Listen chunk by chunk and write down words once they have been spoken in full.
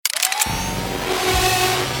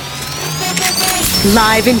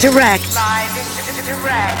Live and direct.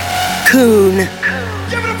 Koon.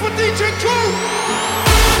 Give it up for DJ Koon.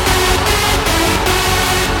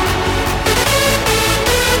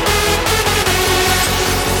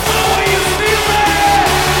 How are you feeling?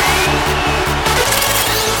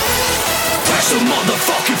 That's the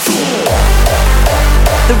motherfucking floor.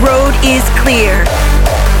 The road is clear.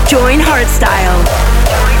 Join Hardstyle.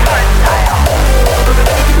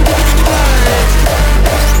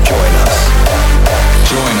 Join us.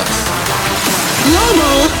 Join us.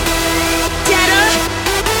 Global Dedication.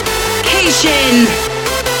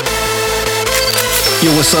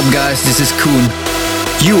 Yo, what's up, guys? This is Koon.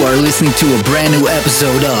 You are listening to a brand new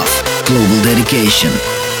episode of Global Dedication.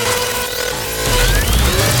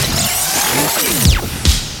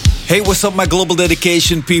 Hey, what's up, my Global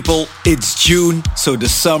Dedication people? It's June, so the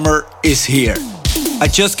summer is here. I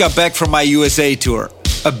just got back from my USA tour.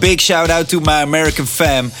 A big shout out to my American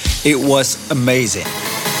fam. It was amazing.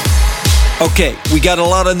 Okay, we got a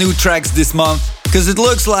lot of new tracks this month, cause it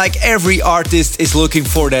looks like every artist is looking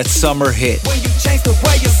for that summer hit. When you change the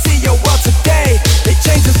way you see your world today, it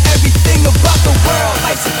changes everything about the world.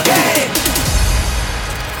 Life's a game.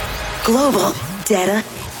 Global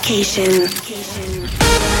Dedication.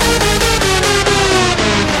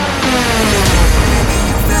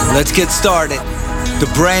 Let's get started. The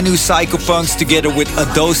brand new Psychopunks together with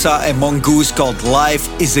Adosa and Mongoose called Life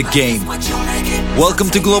is a Game. Welcome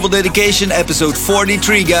to Global Dedication episode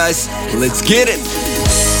 43, guys. Let's get it.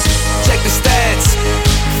 Check the stats,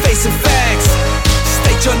 facing facts.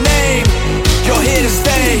 State your name, you're here to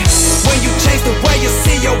stay. When you change the way you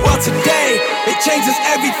see your world today, it changes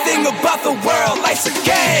everything about the world. Life's a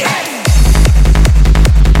game.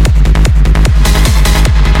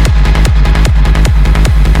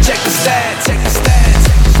 Check the stats, check the stats.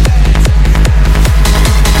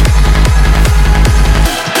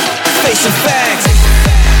 Facing facts.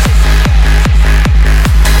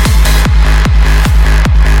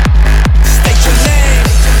 State your name.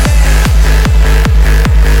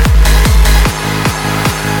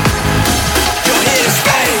 You're here to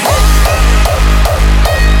stay.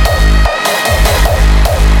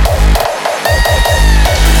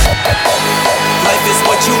 Life is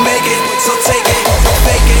what you make it, so take it, don't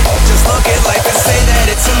fake it. Just look at life and say that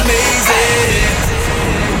it's amazing.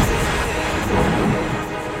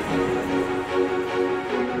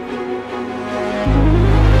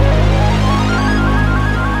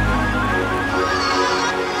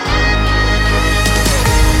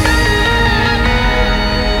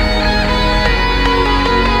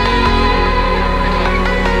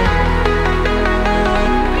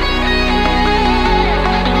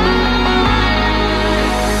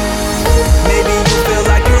 Maybe you feel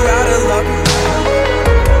like you're out of luck.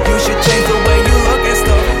 You should change the way you look at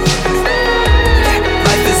stuff.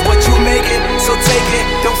 Life is what you make it, so take it,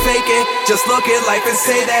 don't fake it. Just look at life and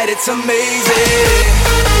say that it's amazing.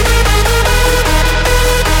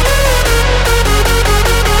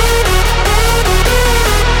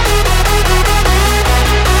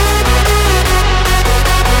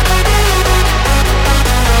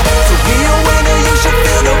 To be a winner, you should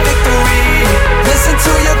feel the victory. Listen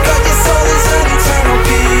to your gut, your soul is an eternal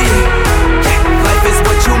key. Life is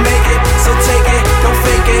what you make it, so take it, don't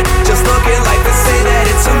fake it. Just look at life and say that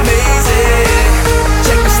it's amazing.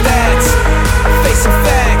 Check the stats, face some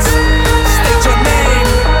facts. State your name,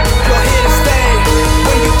 you're here to stay.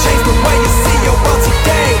 When you change the way you see your world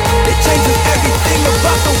today, it changes everything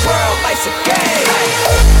about the world. Life's a game.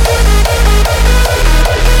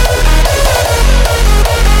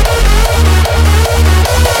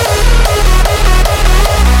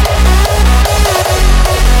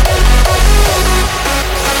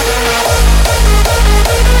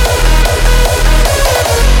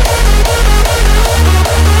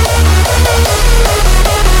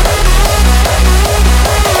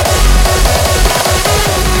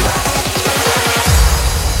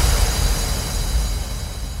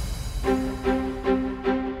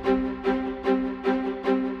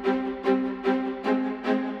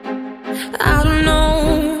 I don't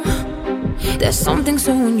know, there's something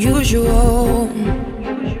so unusual.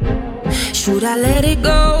 Should I let it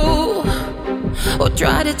go or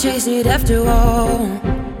try to chase it after all?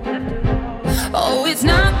 Oh, it's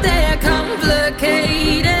not that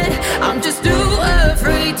complicated, I'm just too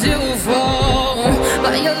afraid to fall.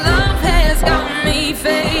 But your love has got me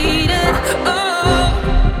faded. Oh,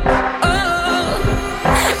 oh,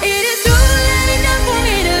 it is too late enough for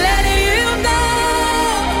me to let you go.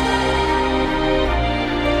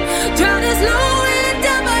 Try to slow it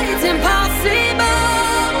down, but it's impossible.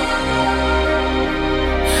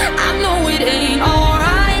 I know it ain't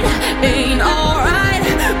alright,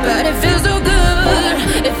 but it feels so good.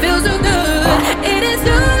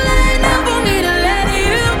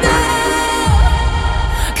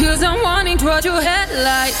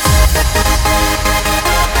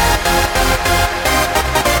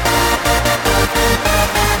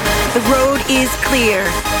 clear.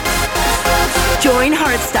 Join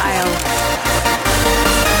Hardstyle.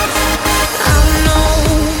 I know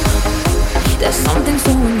there's something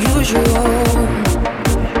so unusual.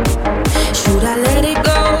 Should I let it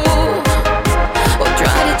go or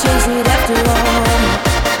try to chase it after all?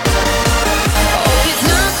 Oh, it's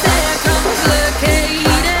not that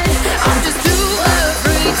complicated. I'm just too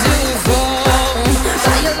afraid to fall.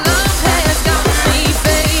 But your love has got me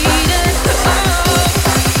faded. Oh,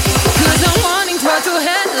 'cause I'm wanting toward your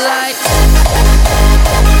headlights.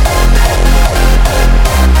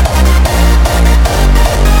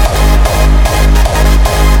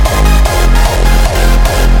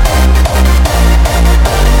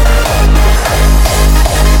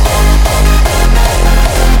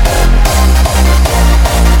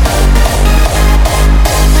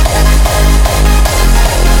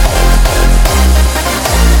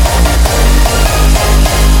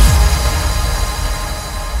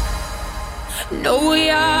 No way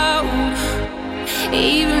out,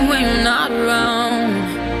 even when you're not around.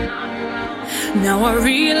 Now I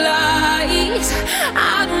realize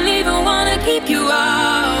I don't even wanna keep you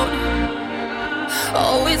out.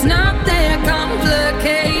 Oh, it's not that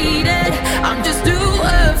complicated. I'm just too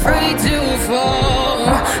afraid to fall.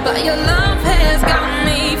 But your love has got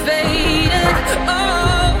me faded.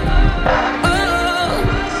 Oh, oh,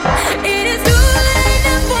 it is too late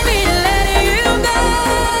now for me to let you go.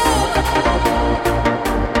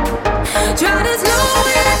 Try to slow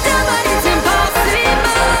it down, but it's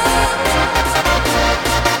impossible.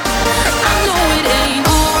 I know it ain't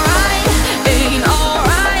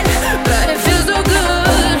alright, but it feels so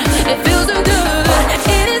good, it feels so good.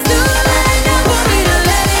 It is too late now for me to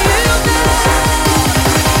let you go.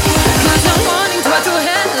 'Cause I'm wanting toward your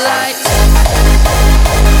headlights.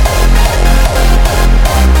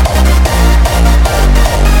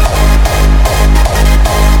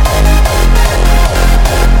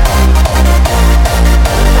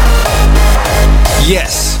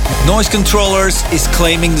 Yes, Noise Controllers is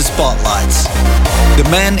claiming the spotlights. The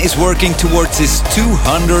man is working towards his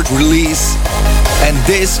 200th release, and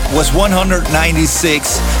this was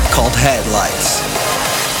 196, called Headlights.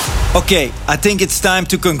 Okay, I think it's time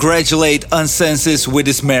to congratulate Unsenses with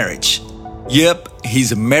his marriage. Yep,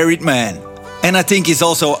 he's a married man. And I think he's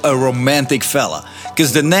also a romantic fella,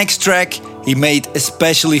 because the next track he made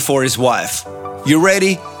especially for his wife. You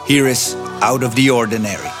ready? Here is Out of the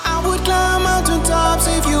Ordinary. I would climb mountaintops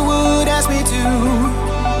if you would ask me to.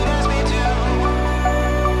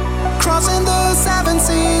 Crossing the 7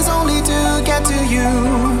 seas only to get to you.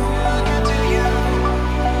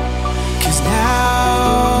 'Cause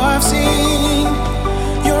now I've seen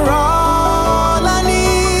you're all I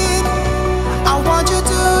need. I want you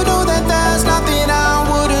to know that there's nothing I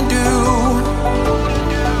wouldn't do.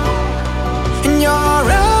 And you're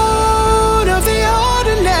out of the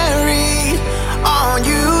ordinary,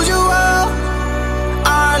 unusual.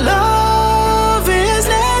 Our love is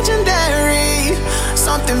legendary,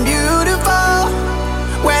 something beautiful.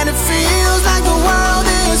 When it feels like the world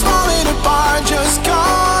is falling apart, just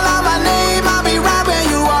call out my name, I'll be right where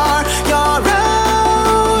you are. You're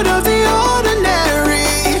out of the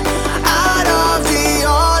ordinary, out of the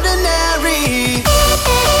ordinary.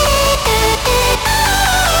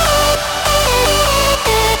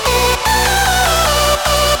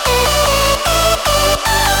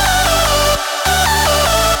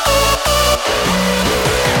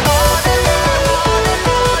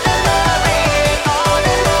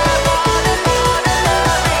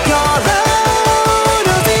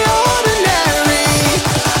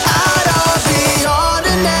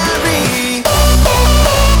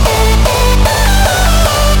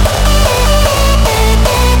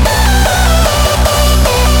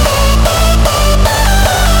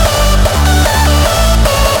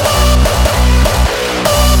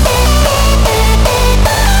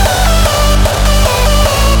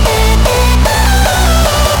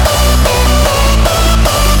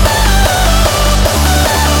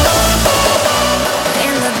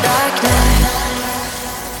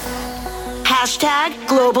 Hashtag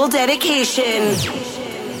Global Dedication.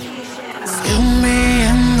 Feel me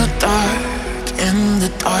in the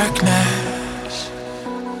darkness.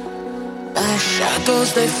 The shadows,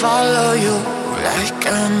 they follow you like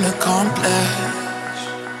an accomplice.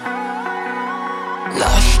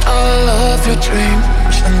 Lost all of your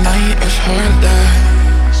dreams, the night is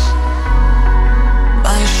heartless.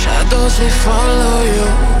 My shadows, they follow you.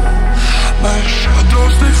 My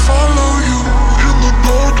shadows, they follow you in the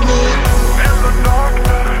darkness.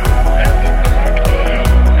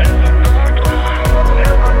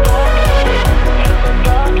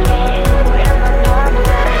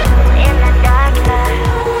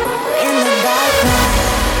 In the darkness.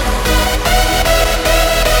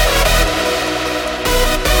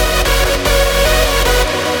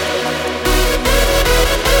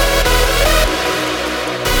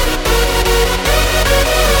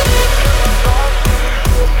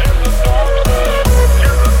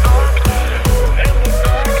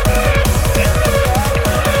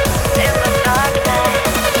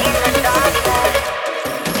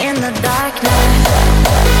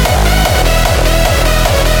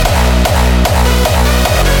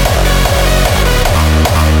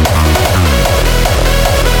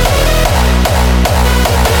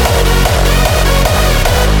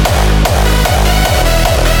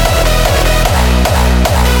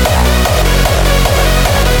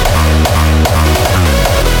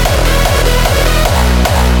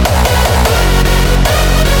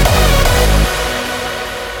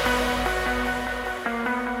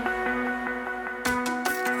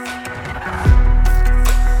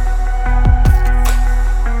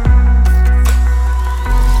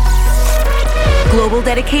 Global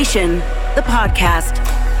Dedication, the podcast.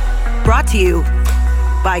 Brought to you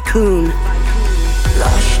by Koon.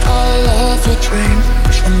 Lost all of the dreams,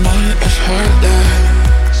 the night is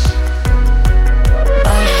heartless.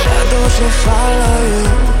 My shadows will follow you.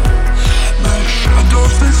 My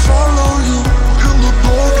shadows, they follow you. In the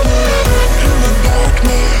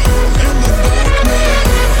darkness, in the darkness,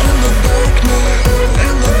 in the darkness,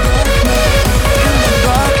 in the darkness, in the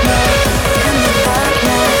darkness, in the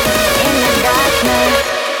darkness, in the darkness, in the darkness,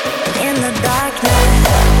 in the darkness.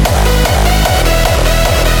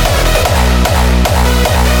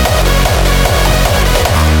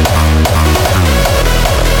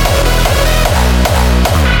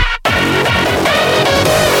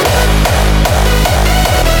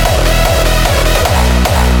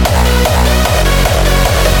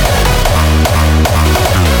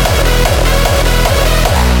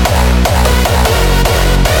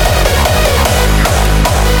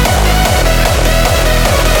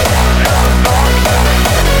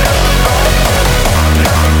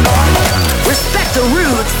 The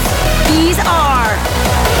roots. These are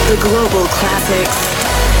the Global Classics.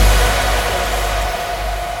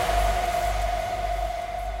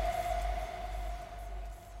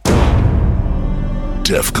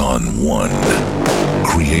 Defcon 1.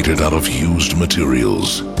 Created out of used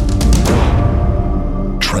materials.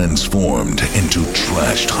 Transformed into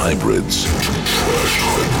trashed hybrids.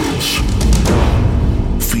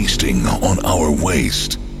 Feasting on our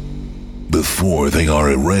waste. Before they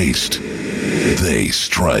are erased, they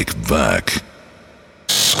strike back.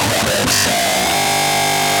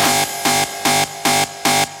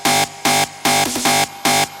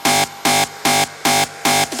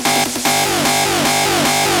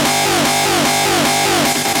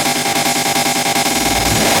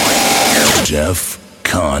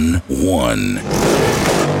 Defcon 1.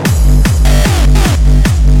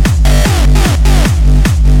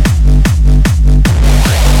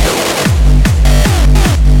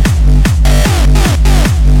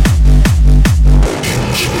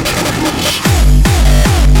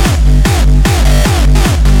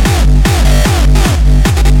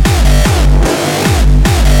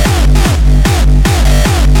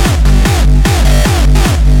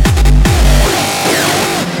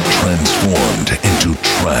 Transformed into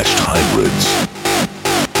trashed hybrids.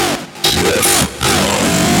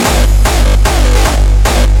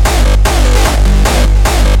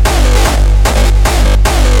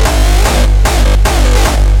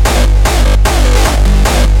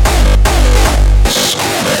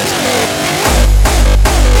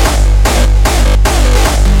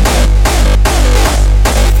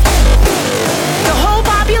 The whole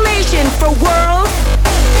population for World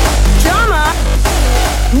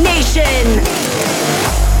Domination.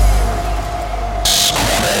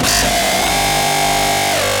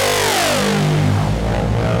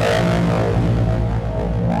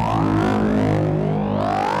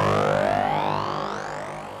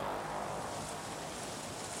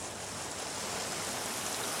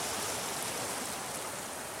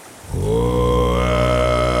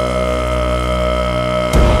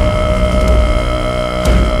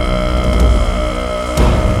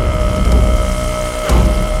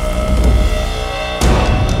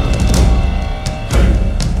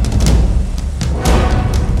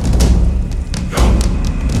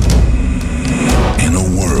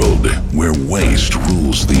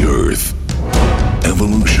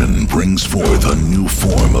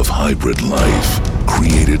 Hybrid life,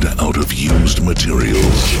 created out of used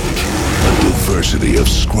materials. A diversity of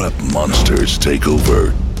scrap monsters take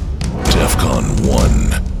over. Defcon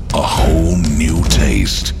 1, a whole new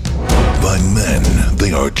taste. By men,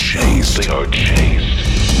 they are chased.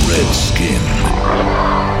 Red skin,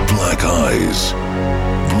 black eyes,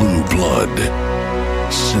 blue blood,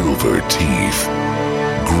 silver teeth,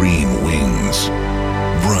 green wings,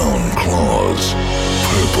 brown claws,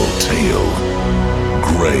 purple tail,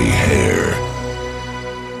 gray hair,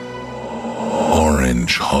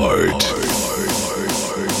 orange heart.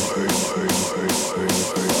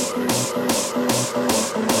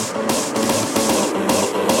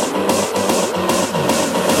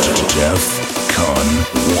 DEFCON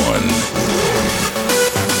 1.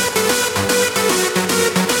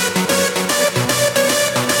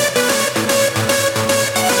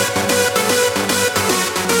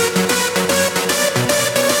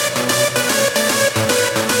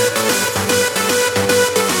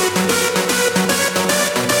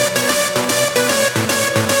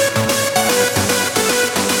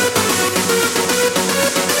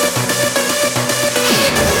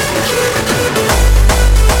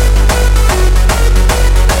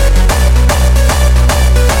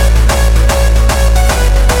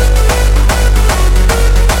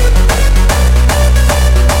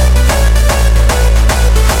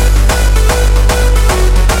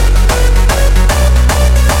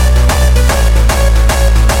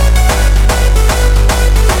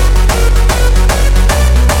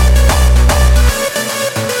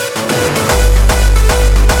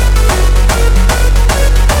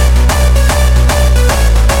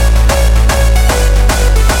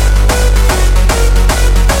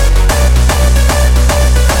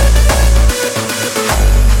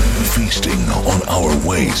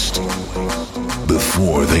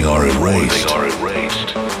 Before they are erased,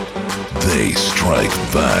 they strike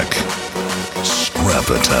back. Scrap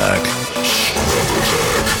attack.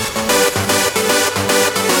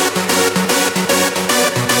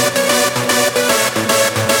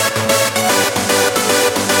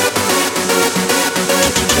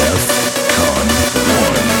 DEFCON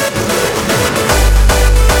 1.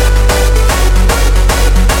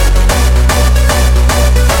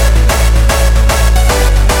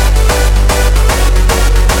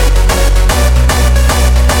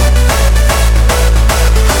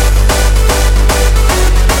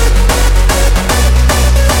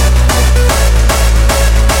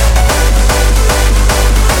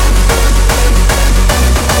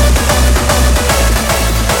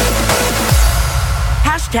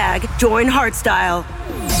 Join Hardstyle.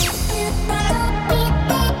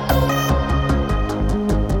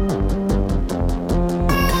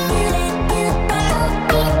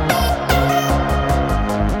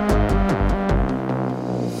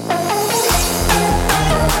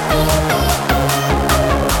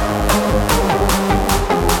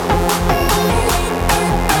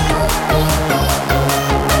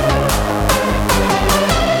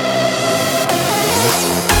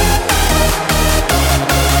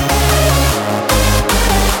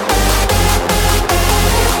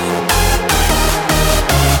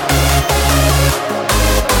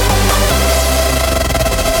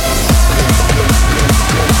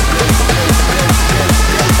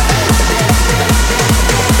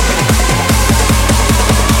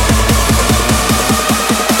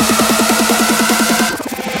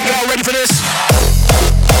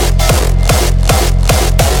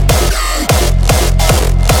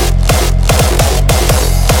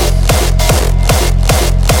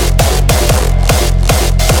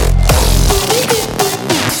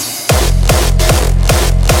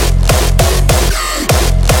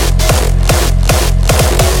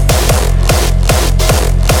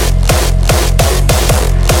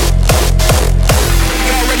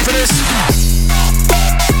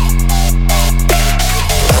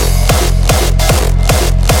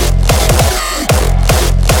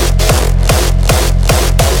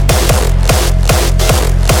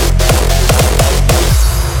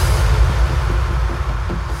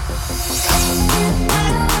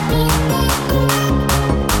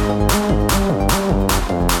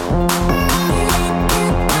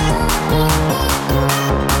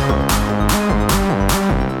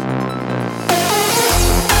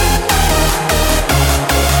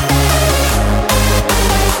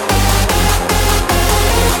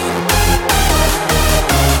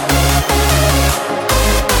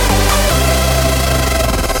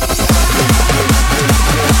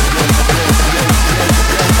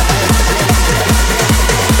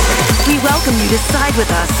 Decide with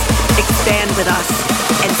us, expand with us,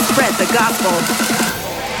 and spread the gospel.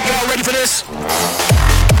 Y'all ready for this?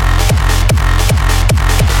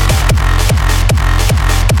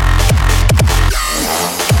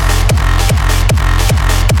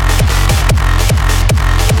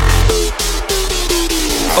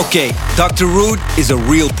 Okay, Dr. Rude is a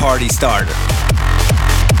real party starter.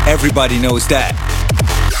 Everybody knows that.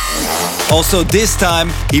 Also, this time,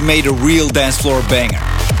 he made a real dance floor banger.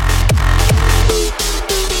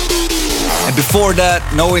 And before that,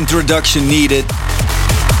 no introduction needed.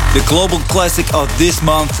 The global classic of this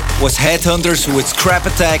month was Headhunters with Scrap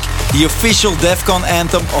Attack, the official DEFCON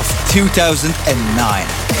anthem of 2009.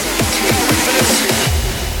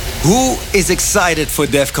 Who is excited for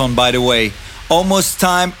DEFCON, by the way? Almost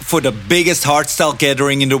time for the biggest hardstyle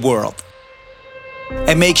gathering in the world.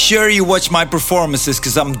 And make sure you watch my performances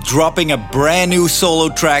because I'm dropping a brand new solo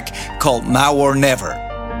track called Now or Never.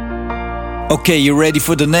 Okay, you ready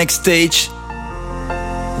for the next stage?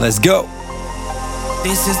 Let's go.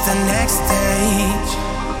 This is the next stage.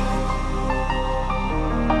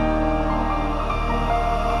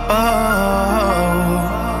 Oh,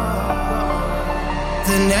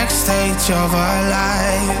 the next stage of our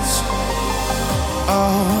lives.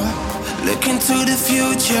 Oh, look into the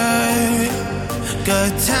future.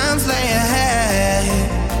 Good times lay ahead,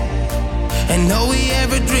 and all we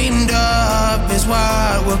ever dreamed of is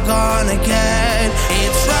what we're gonna get.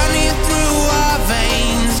 It's running through our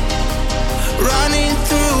veins, running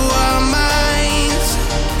through our minds.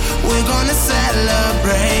 We're gonna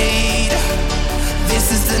celebrate.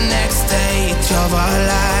 This is the next stage of our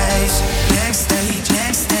lives. Next stage,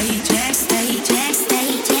 next stage, next stage, next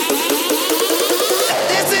stage,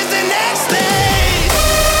 this is the next stage.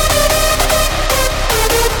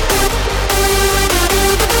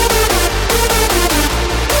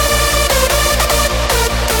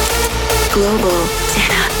 Global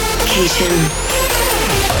Dedication.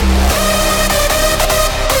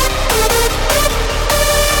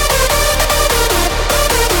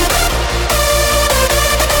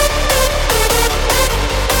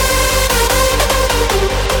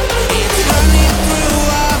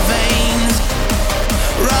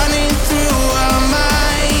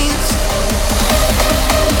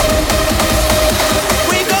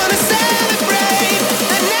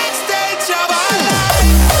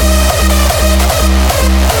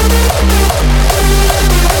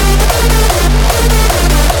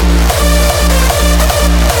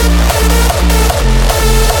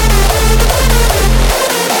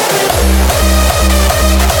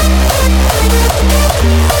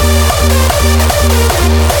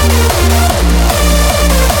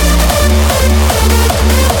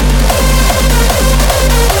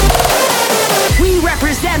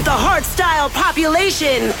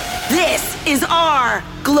 Population. This is our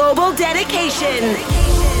global dedication.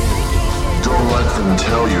 Don't let them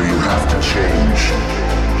tell you you have to change.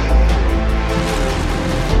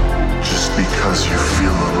 Just because you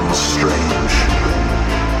feel a little strange.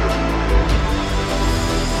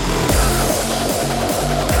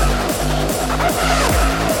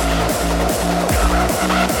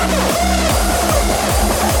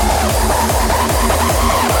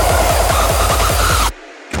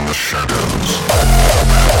 In the shadows.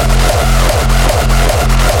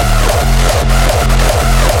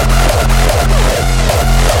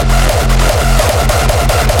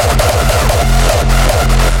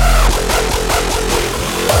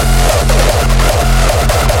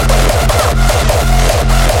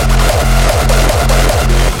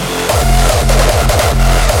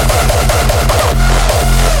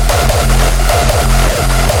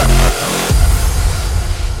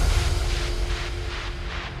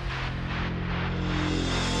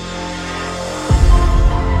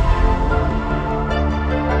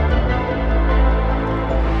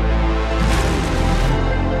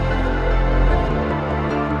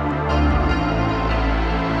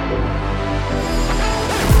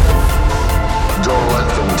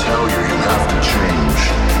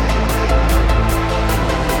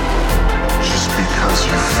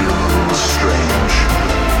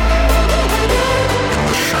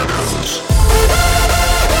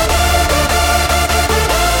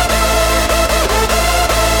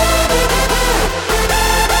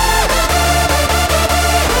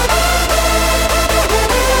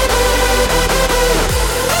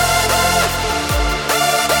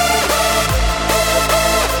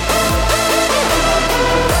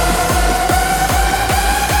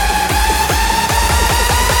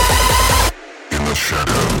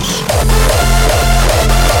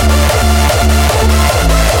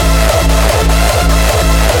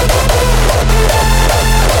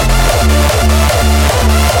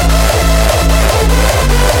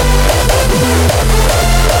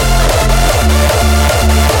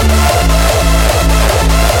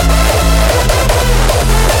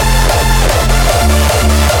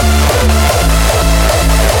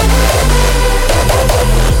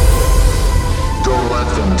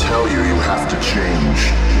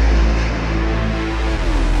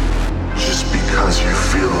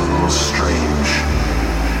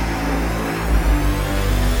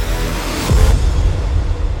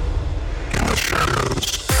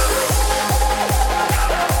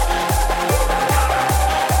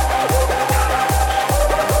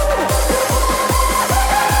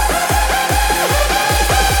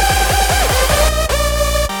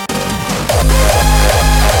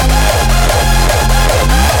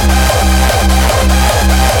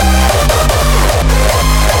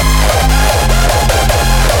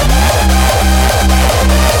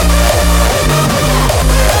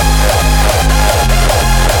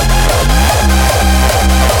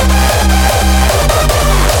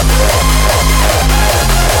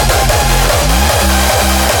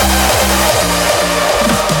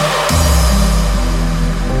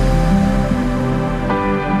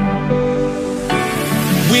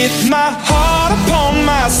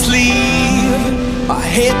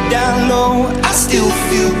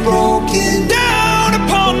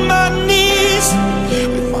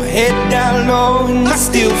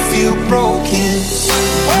 broken.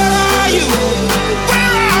 Where are you?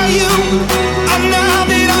 Where are you? I'm now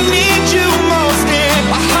that I need you most, and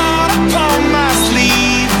my heart upon my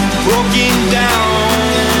sleeve, broken down,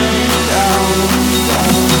 down.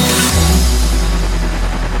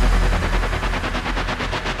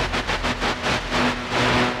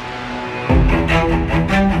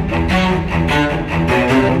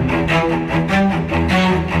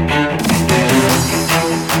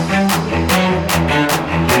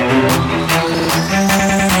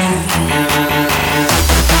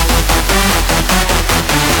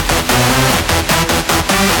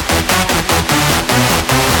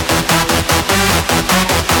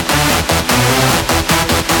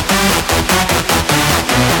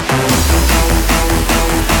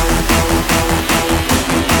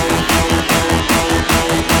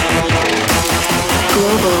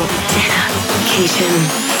 Global Dedication.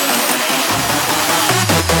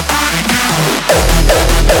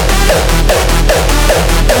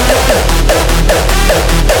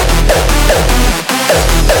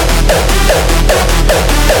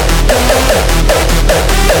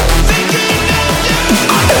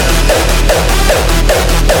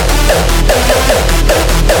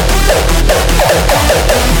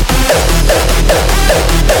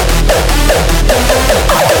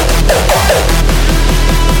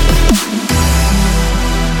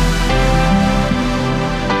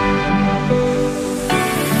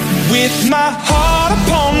 With my heart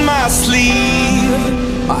upon my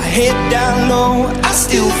sleeve, my head down low, I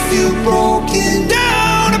still feel broken.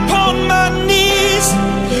 Down upon my knees,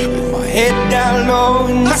 with my head down low,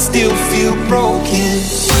 and I still feel broken.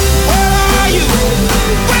 Where are you?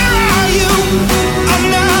 Where are you? I'm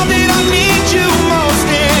now that I need you most,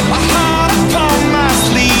 and my heart upon my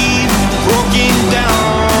sleeve, broken down.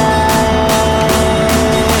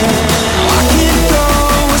 I can't go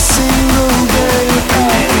a single day without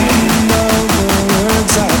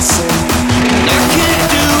I'd say I can't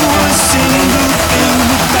do a single thing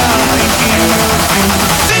without thinking of you.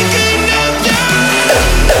 Thinking of you.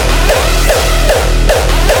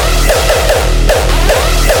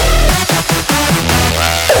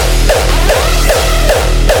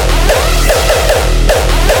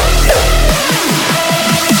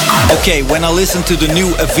 Okay, when I listened to the new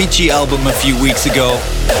Avicii album a few weeks ago,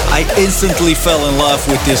 I instantly fell in love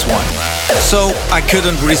with this one. So I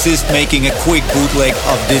couldn't resist making a quick bootleg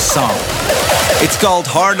of this song. It's called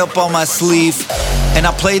Heart Up On My Sleeve, and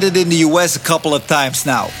I played it in the US a couple of times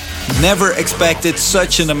now. Never expected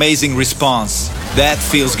such an amazing response. That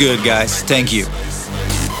feels good, guys. Thank you.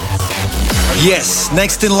 Yes,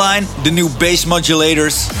 next in line, the new Bass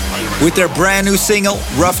Modulators with their brand new single,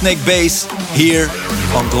 Roughneck Bass, here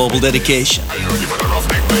on Global Dedication. Are you ready for the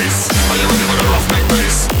Roughneck Bass? Are you ready for the Roughneck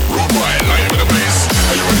Bass? Road boy, line with the bass.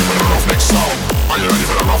 Are you ready for the Roughneck sound? Are you ready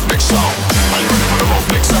for the Roughneck sound? Are you ready for the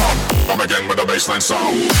Roughneck sound? Come again with the bassline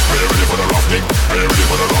sound. Are you ready for the Roughneck? Are you ready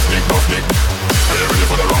for the Roughneck? Roughneck? Are you ready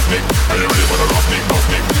for the Roughneck? Are you ready for the Roughneck?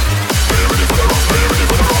 Roughneck? Are you ready for the Rough? Are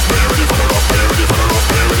you ready for the Rough? Are you ready for the Rough? Are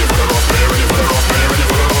you ready for the Rough? Are you ready for the Rough? Are you ready for the Rough? Are you ready for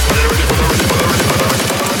the Rough? Are you ready for the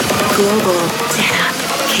Rough? Global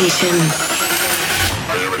Dedication.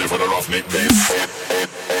 Are you ready for the Roughneck Bass?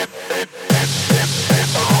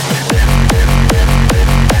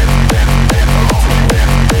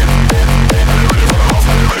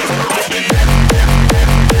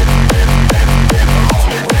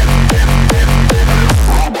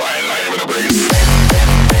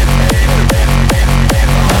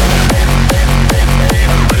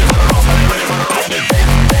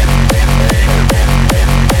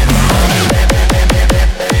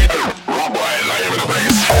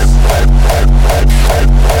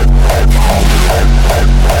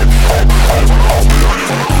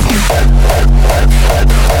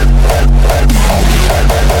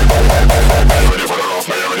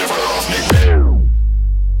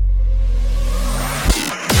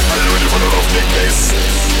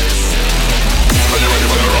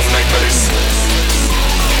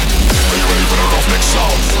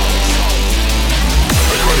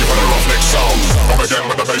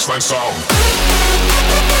 Bassline sound.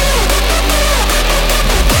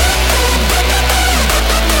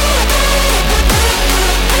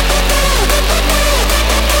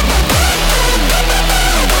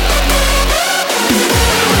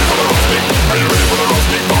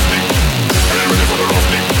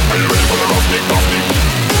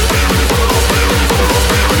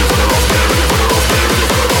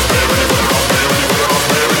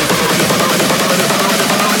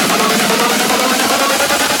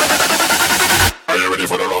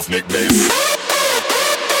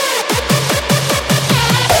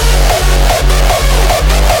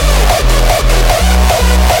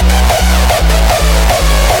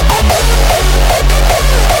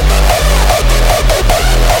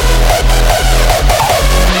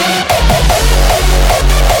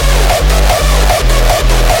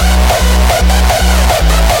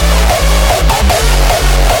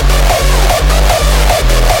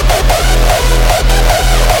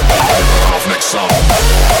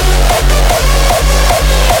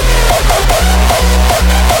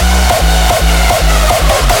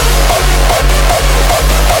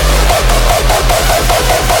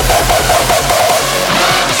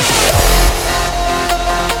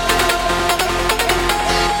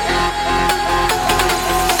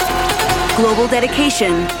 Global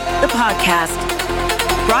Dedication, the podcast.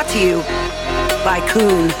 Brought to you by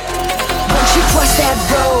Koon. Once you cross that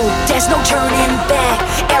road, there's no turning back.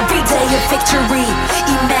 Every day a victory,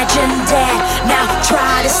 imagine that. Now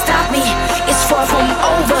try to stop me, it's far from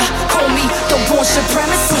over. Call me the born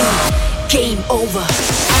supremacy. Game over.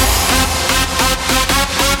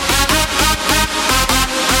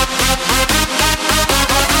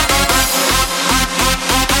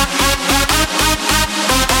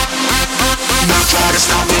 Now try to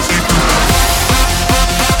stop me.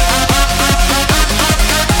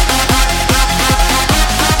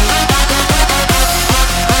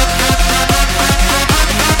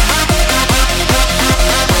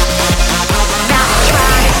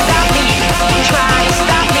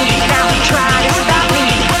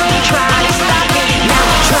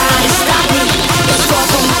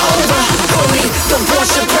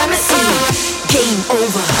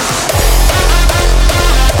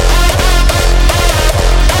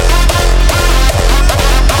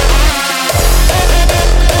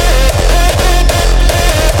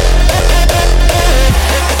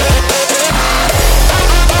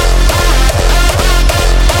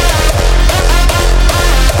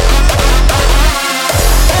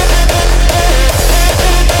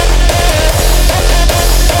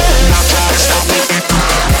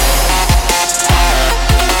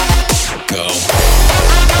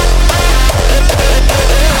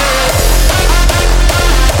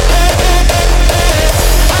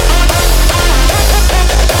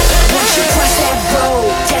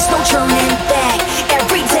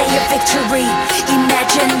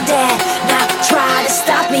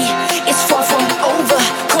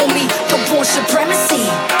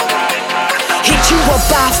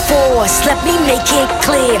 Let me make it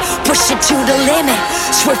clear, push it to the limit,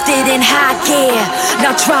 swifted in high gear.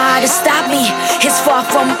 Now try to stop me, it's far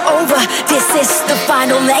from over. This is the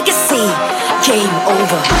final legacy, game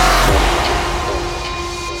over.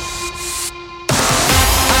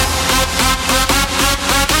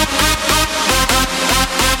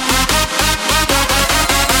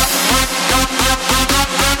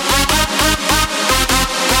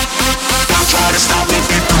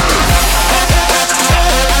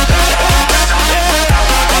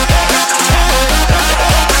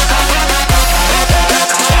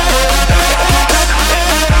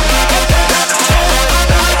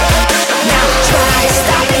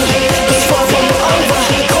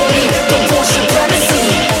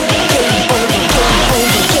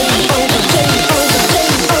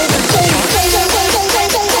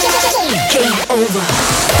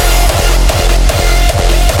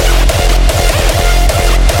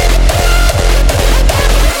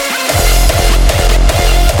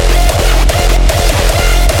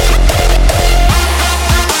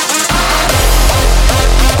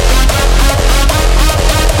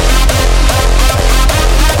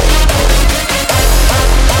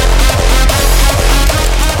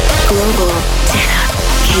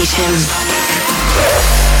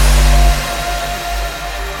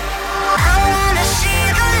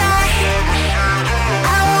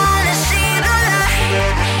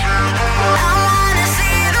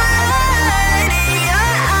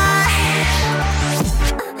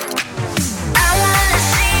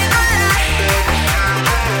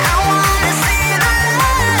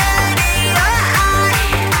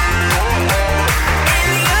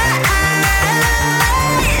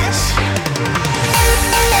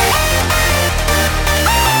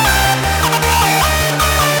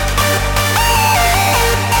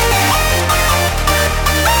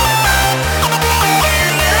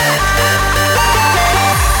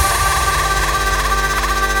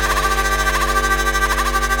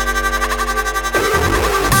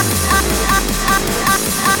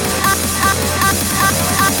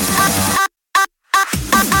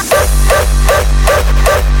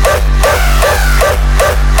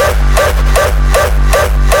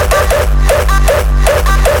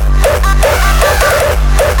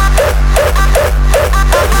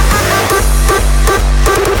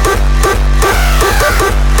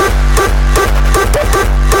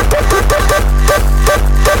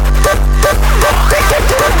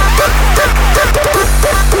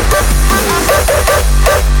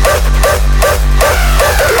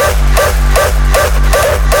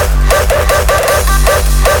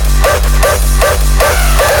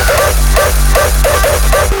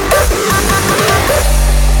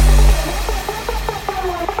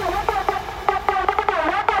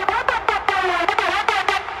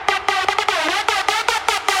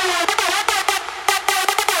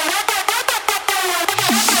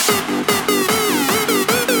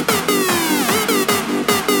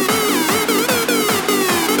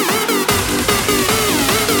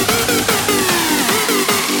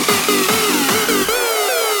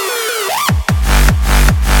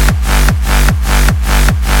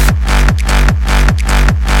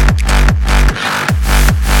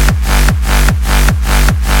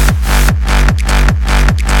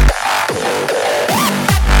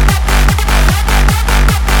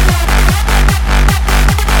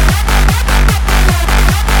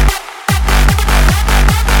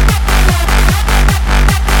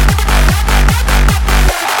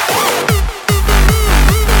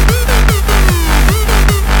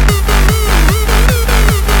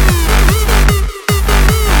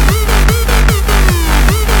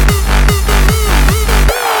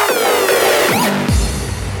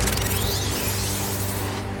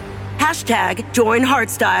 #Join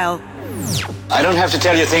Hardstyle. I don't have to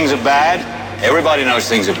tell you things are bad. Everybody knows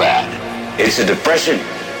things are bad. It's a depression.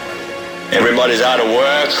 Everybody's out of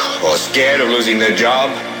work or scared of losing their job.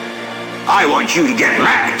 I want you to get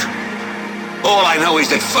mad. All I know is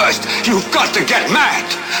that first, you've got to get mad.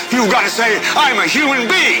 You've got to say, I'm a human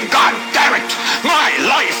being. God damn it. My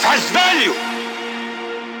life has value.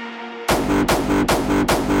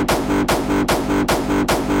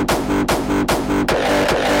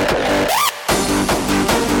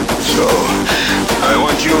 So, I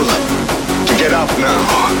want you to get up now.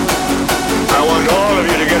 I want all of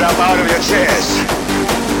you to get up out of your chairs.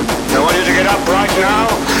 I want you to get up right now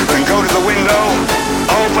and go to the window,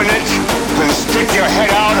 open it, and stick your head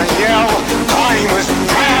out and yell, I'm as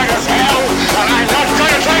mad as hell, and I'm not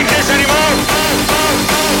going to take this anymore!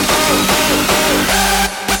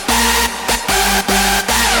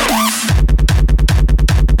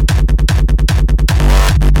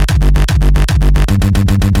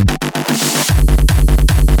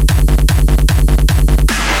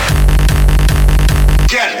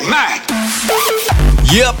 Get mad!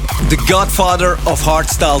 Yep, the godfather of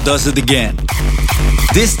hardstyle does it again.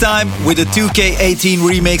 This time with a 2K18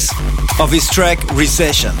 remix of his track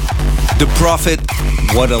Recession. The Prophet,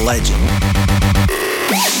 what a legend.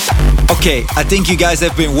 Okay, I think you guys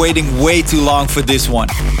have been waiting way too long for this one.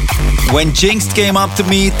 When Jinxed came up to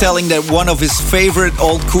me telling that one of his favorite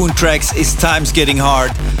old Koen tracks is Time's Getting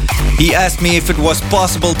Hard, he asked me if it was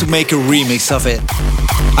possible to make a remix of it.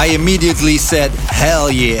 I immediately said,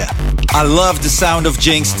 hell yeah. I love the sound of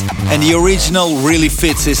Jinxed and the original really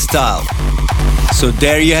fits his style. So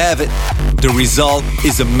there you have it. The result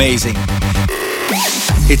is amazing.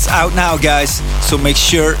 It's out now, guys, so make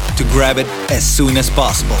sure to grab it as soon as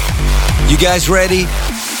possible. You guys ready?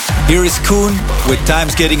 Here is Koen with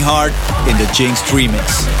Time's Getting Hard in the Jinxed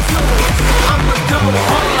remix.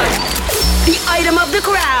 The item of the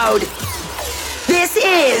crowd. This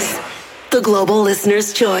is the Global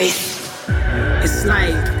Listener's Choice. It's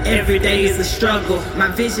like every day is a struggle. My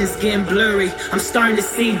vision's getting blurry. I'm starting to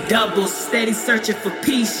see doubles. Steady searching for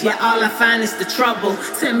peace. Yeah, all I find is the trouble.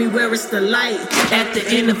 Tell me where is the light at the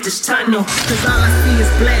end of this tunnel. Cause all I see is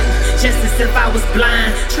black, just as if I was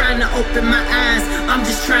blind. Trying to open my eyes, I'm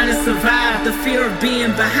just trying to survive. The fear of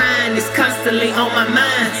being behind is constantly on my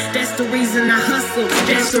mind. That's the reason I hustle,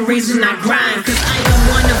 that's the reason I grind. Cause I am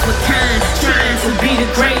one of a kind, trying to be the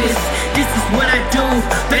greatest. This is what I do,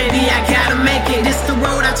 baby, I gotta make it. This the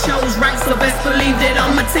road I chose, right? So best believe that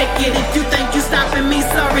I'ma take it. If you think you stopping me,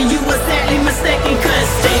 sorry, you was sadly mistaken. Cause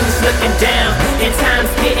things looking down, and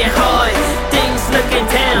time's getting hard. Things looking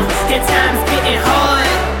down, and time's getting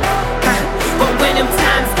hard. But when them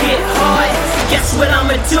times get hard, guess what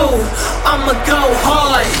I'ma do? I'ma go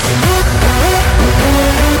hard.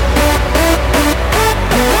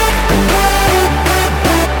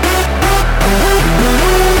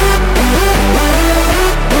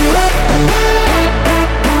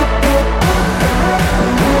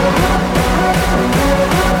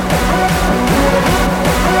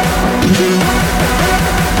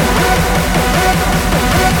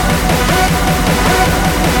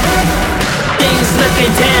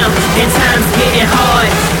 Looking down, and time's getting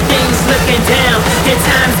hard. Things looking down, and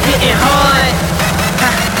time's getting hard.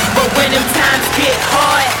 But when them times get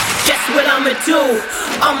hard, guess what I'ma do?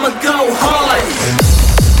 I'ma go hard.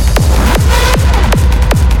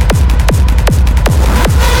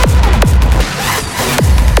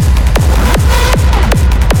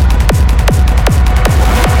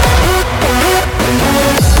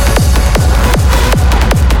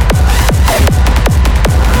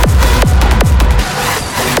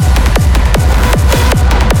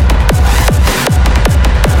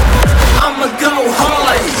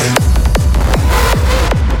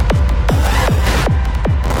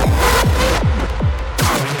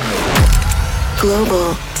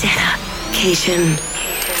 Global dedication.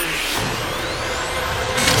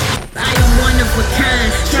 I am one of a kind,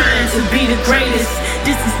 trying to be the greatest.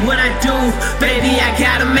 This is what I do, baby, I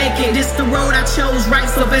gotta make it. This the road I chose, right?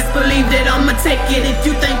 So best believe that I'ma take it. If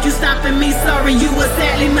you think you stopping me, sorry, you was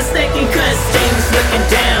sadly mistaken. Cause things looking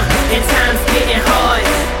down, and time's getting hard.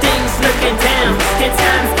 Things looking down, and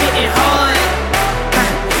time's getting hard.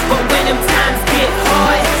 But when them times get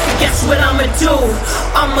hard, guess what I'ma do?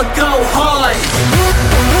 I'ma go hard.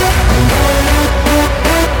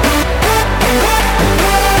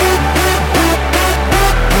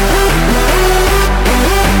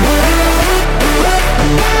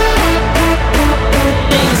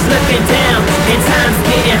 Things looking down, and time's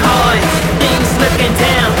getting hard. Things looking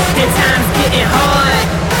down, and time's getting hard.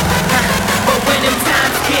 But when them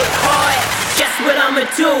times get hard, guess what I'ma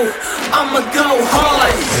do? I'ma go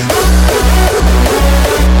hard.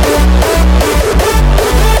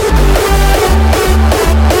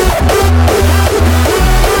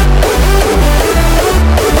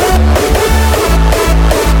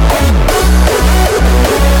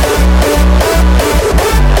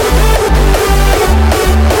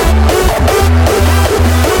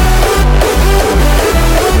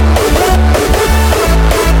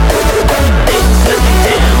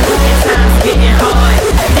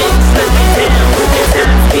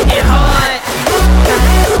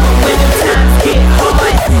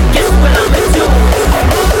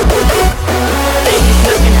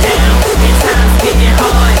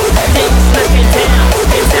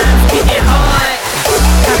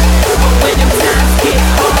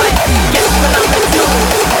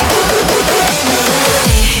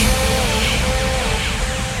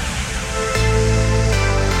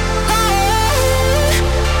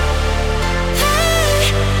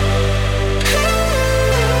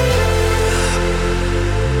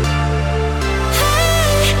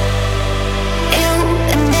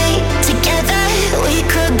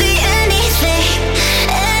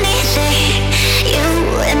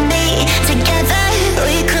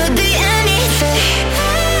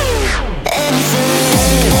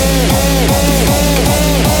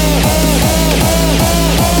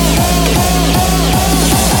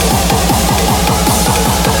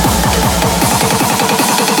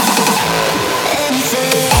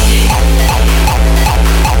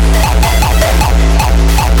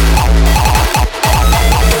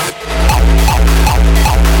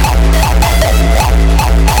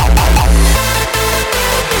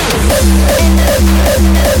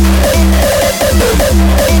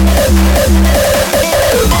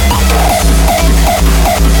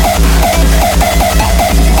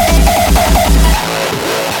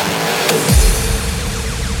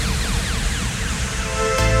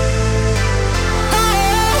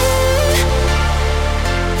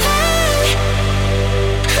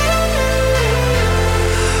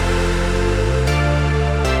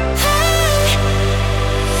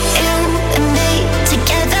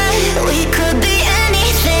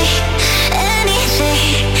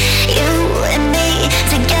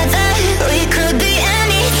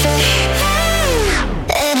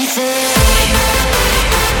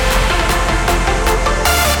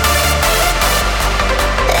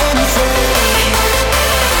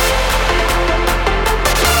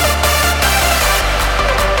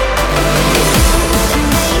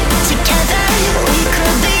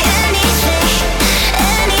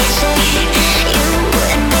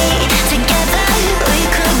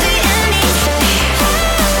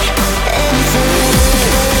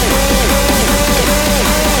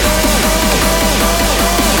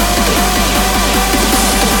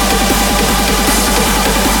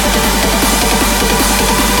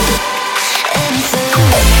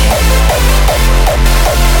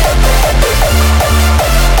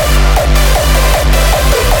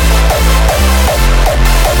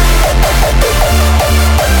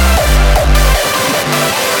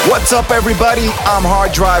 What's up, everybody? I'm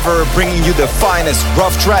Hard Driver, bringing you the finest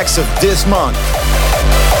rough tracks of this month.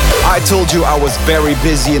 I told you I was very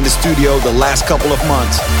busy in the studio the last couple of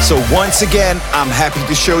months, so once again, I'm happy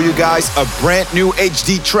to show you guys a brand new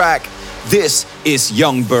HD track. This is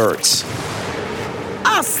Young Birds.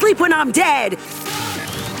 I'll sleep when I'm dead.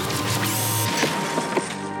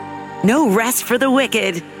 No Rest for the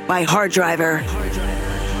Wicked by Hard Driver.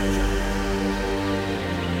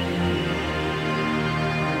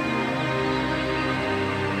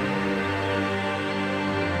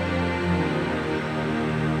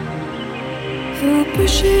 Through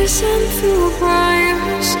bushes and through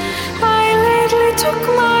briars, I lately took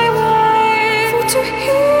my way for to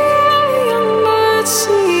hear young birds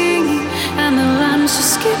sing and the lambs to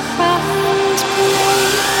skip and play.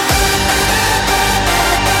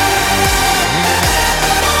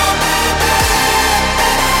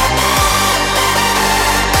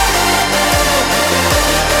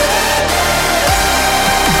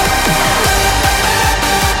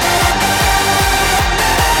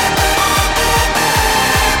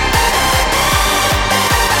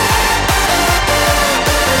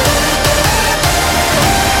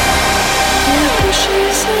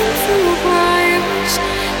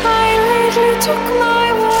 Took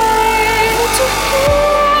my way to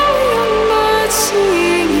hear young birds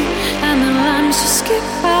sing and the lambs to skip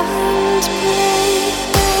and play.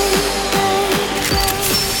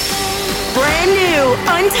 Brand new,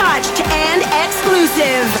 untouched, and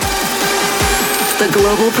exclusive. The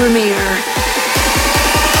global premiere.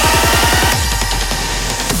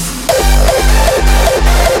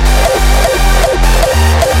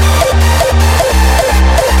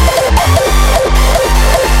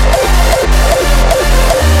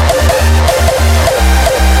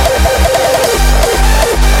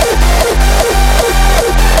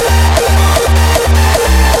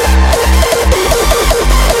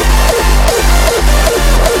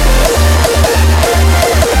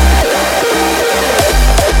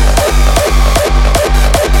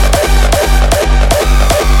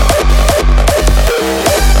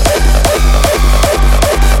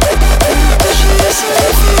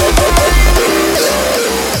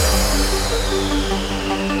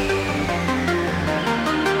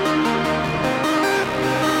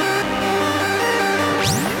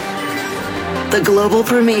 The global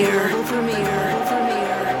premiere.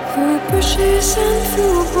 Through bushes and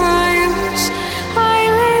through briars, I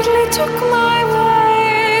lately took my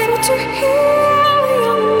way for to hear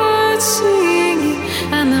young birds sing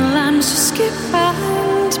and the lambs to skip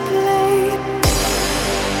and play.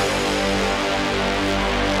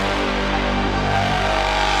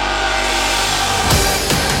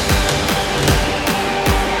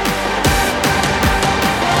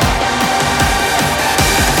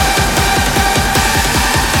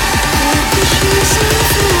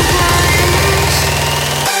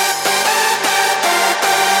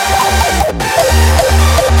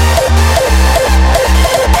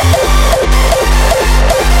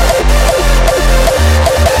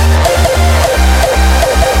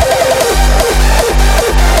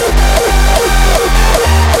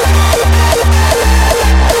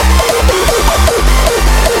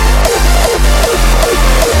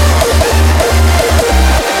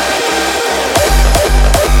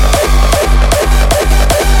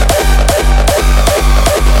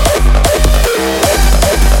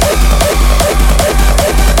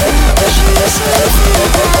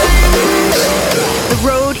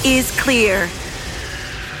 Clear.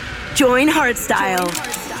 Join Hardstyle.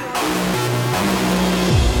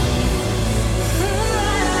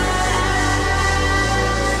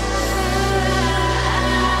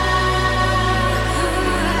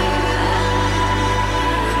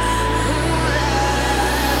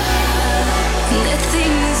 The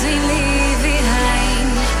things we leave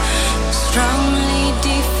behind strongly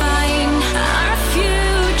define our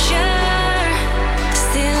future.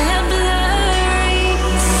 Still a blurry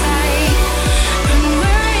sight. When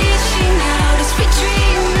we're reaching out as we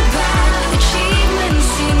dream.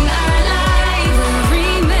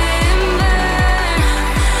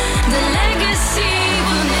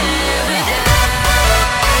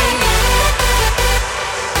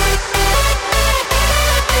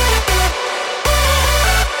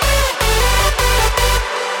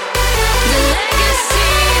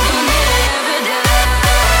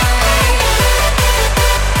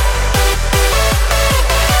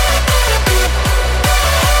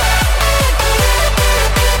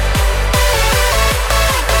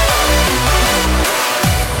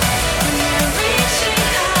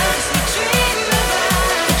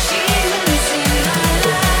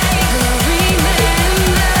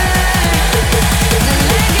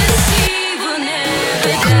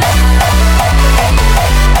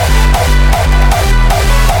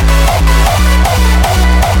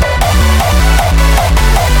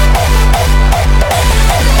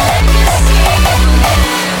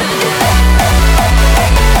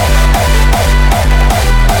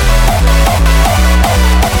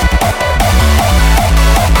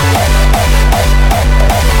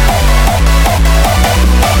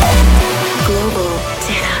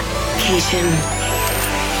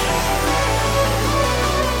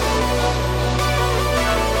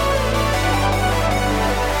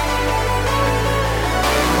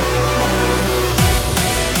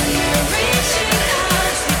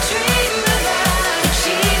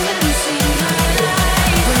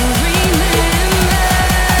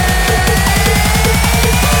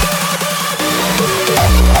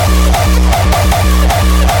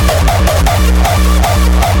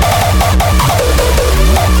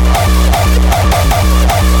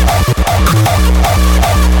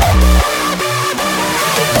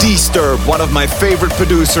 Disturb, one of my favorite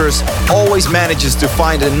producers, always manages to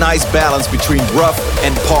find a nice balance between rough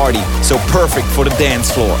and party, so perfect for the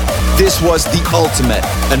dance floor. This was The Ultimate,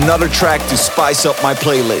 another track to spice up my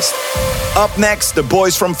playlist. Up next, the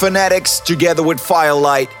boys from Fanatics together with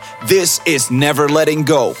Firelight. This is Never Letting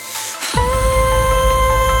Go.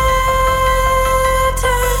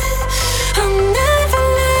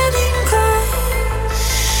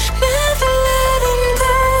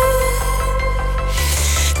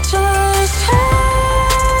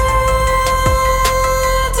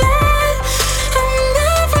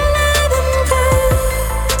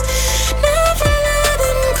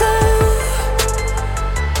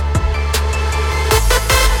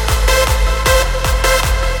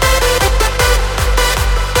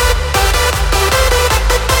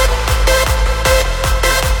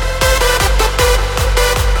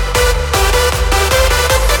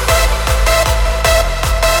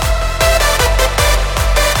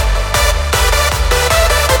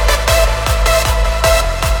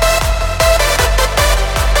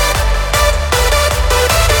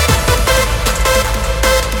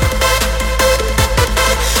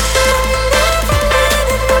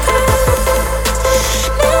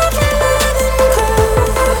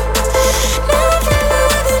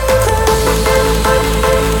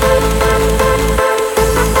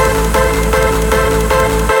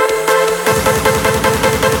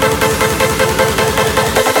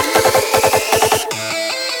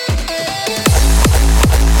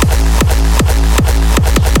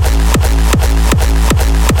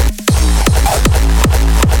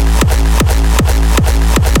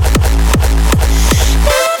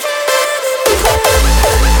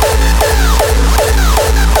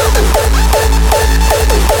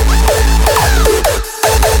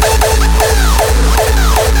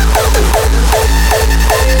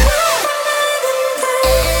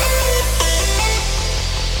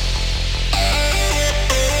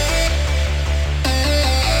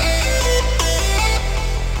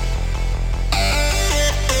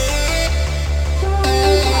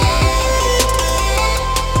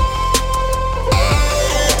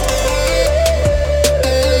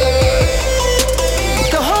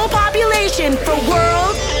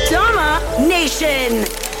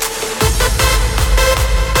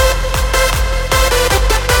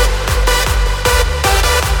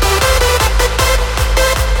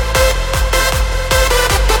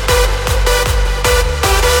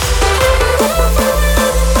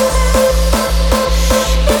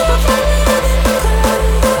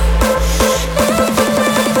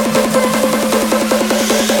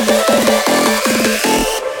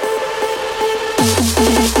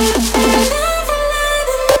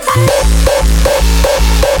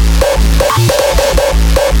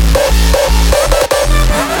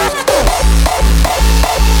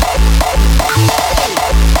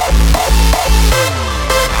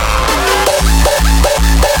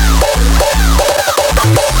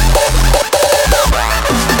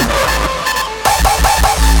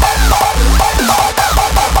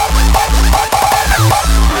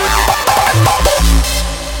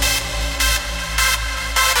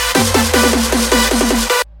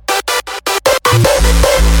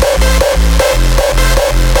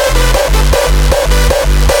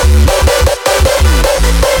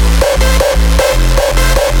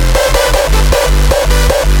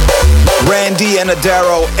 and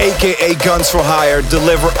Adaro, aka Guns for Hire,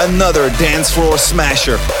 deliver another dance floor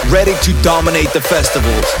smasher, ready to dominate the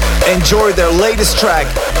festivals. Enjoy their latest track,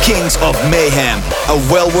 Kings of Mayhem,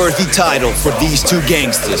 a well-worthy title for these two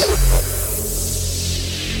gangsters.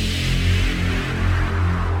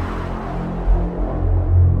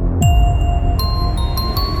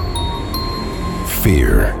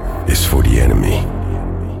 Fear is for the enemy.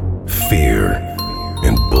 Fear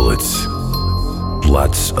and bullets.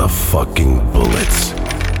 Lots of fucking bullets.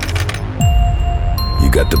 You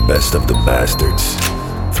got the best of the bastards.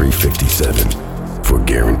 357 for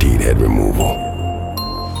guaranteed head removal.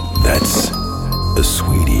 That's a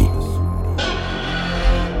sweetie.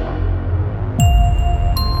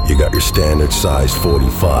 You got your standard size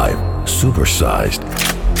 45, supersized.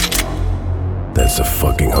 That's a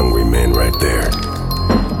fucking hungry man right there.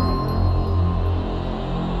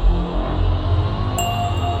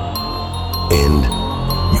 And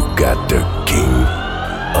you got the King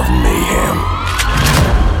of Mayhem.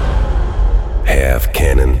 Half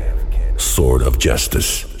cannon, sword of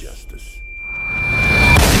justice.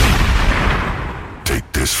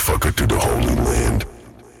 Take this fucker to the Holy Land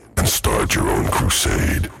and start your own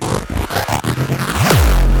crusade.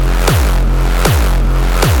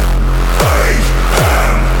 I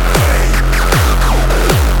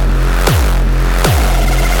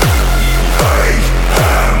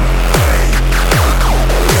am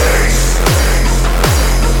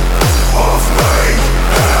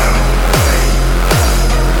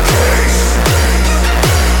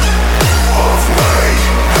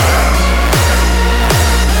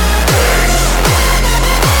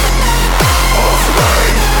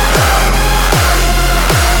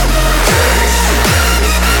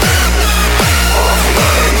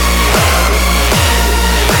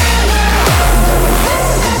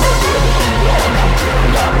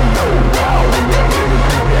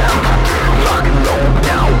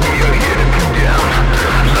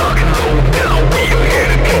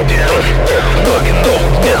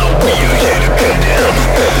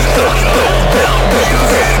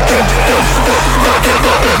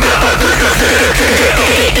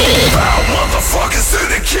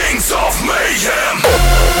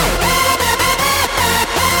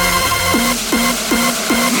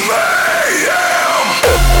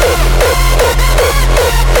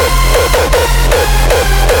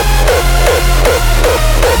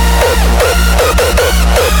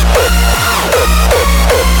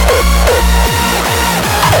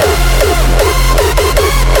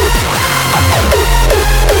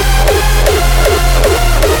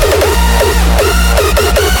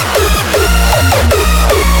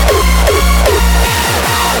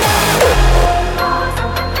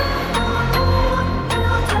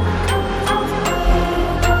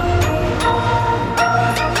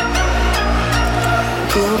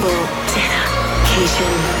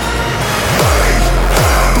Dedication.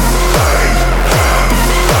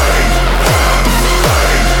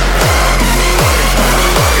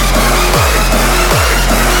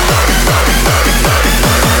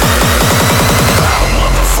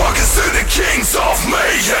 Motherfuckers to the kings of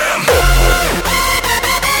mayhem.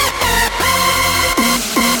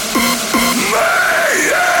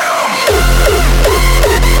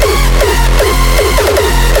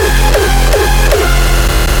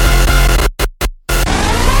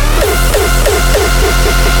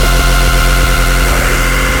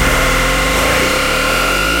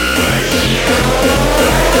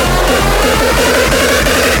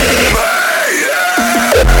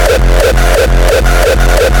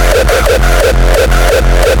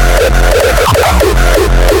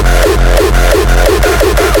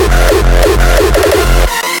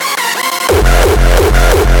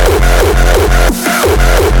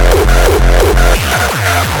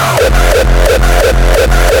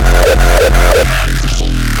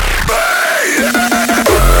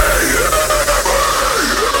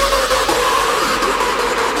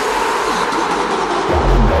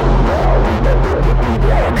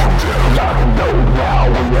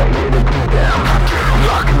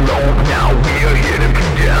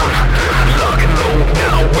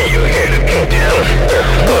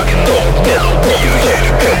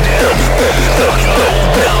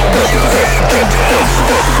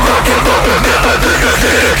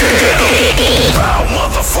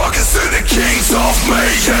 Motherfuckers to the kings of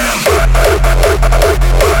mayhem.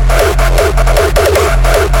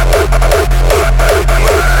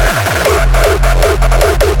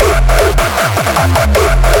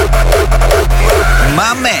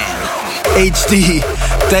 My man, HD,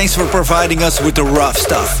 thanks for providing us with the rough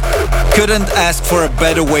stuff. Couldn't ask for a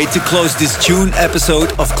better way to close this June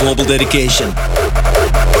episode of Global Dedication.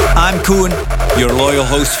 I'm Koen, your loyal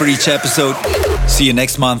host for each episode. See you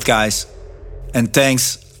next month, guys. And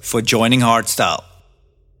thanks for joining Hardstyle.